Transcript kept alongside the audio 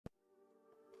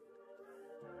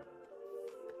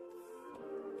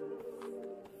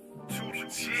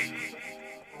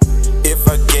If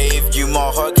I gave you my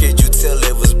heart, could you tell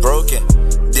it was broken?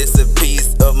 This a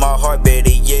piece of my heart, better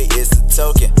yet, it's a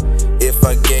token. If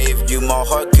I gave you my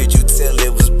heart, could you tell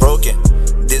it was broken?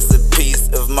 This a piece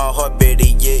of my heart, better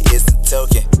yet, it's a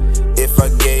token. If I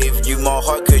gave you my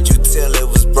heart, could you tell it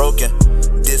was broken?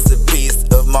 This a piece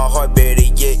of my heart, better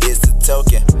yet, it's a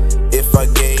token. If I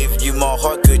gave you my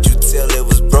heart, could you tell it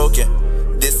was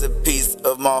broken? This a piece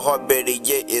of my heart, better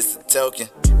yet, it's a token.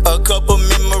 A couple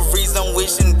memories I'm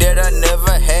wishing that I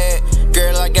never had.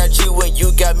 Girl, I got you and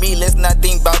you got me, let's not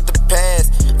think about the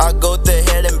past. I go to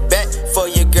hell and back for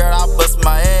you, girl, I bust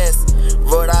my ass.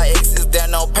 Wrote our exes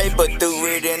down on paper, threw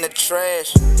it in the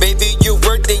trash. Baby, you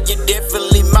worth it, you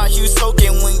definitely my hue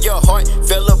soaking. When your heart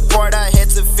fell apart, I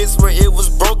had to fix where it was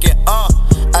broken.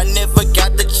 I never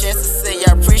got the chance to say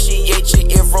I appreciate you.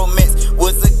 If romance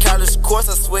was a college course,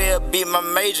 I swear it'd be my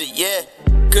major, yeah.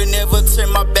 Could never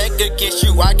turn my back against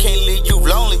you, I can't leave you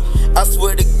lonely. I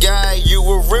swear to God, you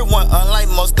a real one, unlike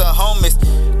most of the homies.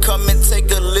 Come and take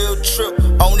a little trip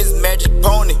on this magic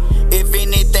pony. If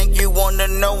anything you wanna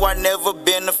know, I never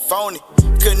been a phony.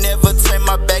 Could never turn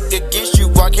my back against you,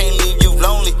 I can't leave you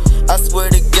lonely. I swear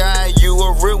to God, you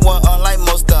a real one, unlike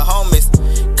most of the homies.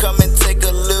 Come and take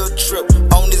a little trip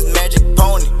on this magic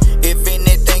pony. If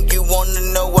anything you wanna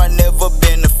know, I never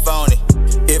been a phony.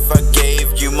 If I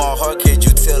gave you my heart, could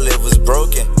you tell it was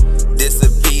broken? This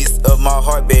a piece of my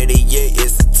heart, better yet,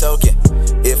 it's a token.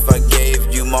 If I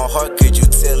gave you my heart, could you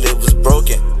tell it was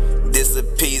broken? This a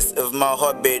piece of my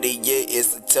heart, better yet,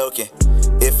 it's a token.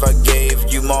 If I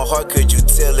gave you my heart, could you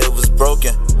tell it was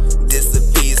broken? This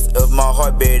a piece of my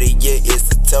heart, better yet,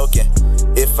 it's a token.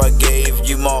 If I gave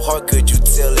you my heart, could you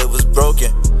tell it was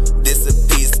broken? This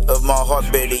a piece of my heart,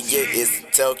 better yet, it's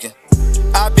a token.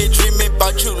 I've been dreaming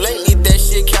about you lately, that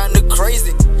shit kinda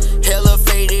crazy. Hella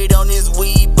faded on this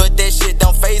weed, but that shit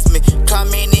don't faze me.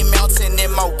 Climbing any mountain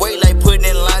in my way, like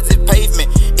putting lines in pavement.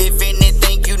 If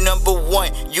anything, you number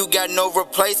one, you got no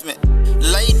replacement.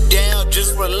 Lay down,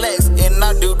 just relax, and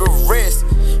I do the rest.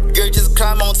 Girl, just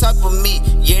climb on top of me,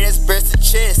 yeah, that's breast to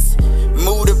chest.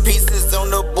 Move the pieces on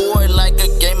the board like a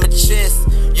game of chess.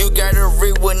 You got a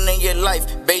real one in your life,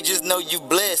 babe, just know you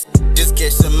blessed. Just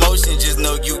catch some motion, just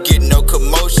know you get no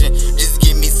commotion. Just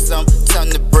give me some time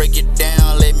to break it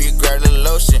down, let me grab the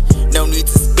lotion. No need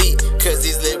to speak, cause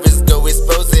these lyrics go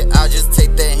expose it. I'll just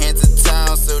take the hands of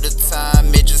time, so the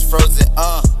time it just frozen,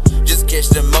 Just catch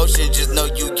the motion, just know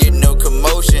you get no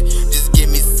commotion. Just give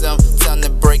me some time to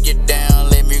break it down,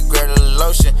 let me grab the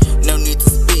lotion. No need to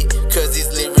speak, cause these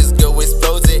lyrics go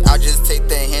expose it. I'll just take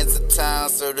the hands of time,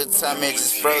 so the time it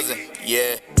just frozen,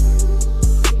 yeah.